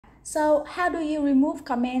So how do you remove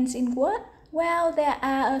comments in Word? Well, there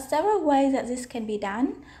are several ways that this can be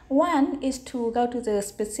done. One is to go to the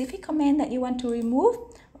specific comment that you want to remove.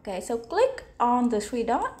 Okay, so click on the three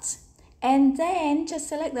dots and then just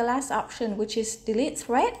select the last option, which is delete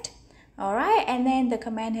thread. Alright, and then the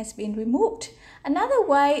comment has been removed. Another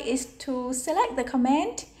way is to select the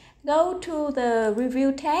comment, go to the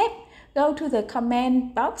review tab, go to the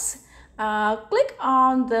comment box, click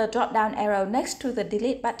on the drop down arrow next to the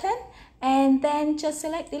delete button, and then just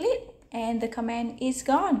select delete, and the comment is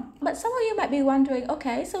gone. But some of you might be wondering,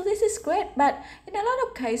 okay, so this is great, but in a lot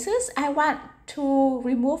of cases I want to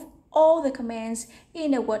remove all the comments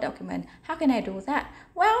in a Word document. How can I do that?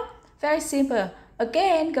 Well, very simple.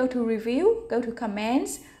 Again, go to review, go to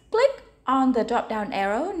comments, click on the drop down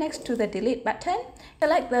arrow next to the delete button,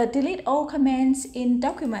 select the delete all comments in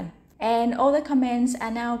document, and all the comments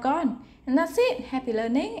are now gone. And that's it. Happy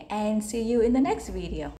learning and see you in the next video.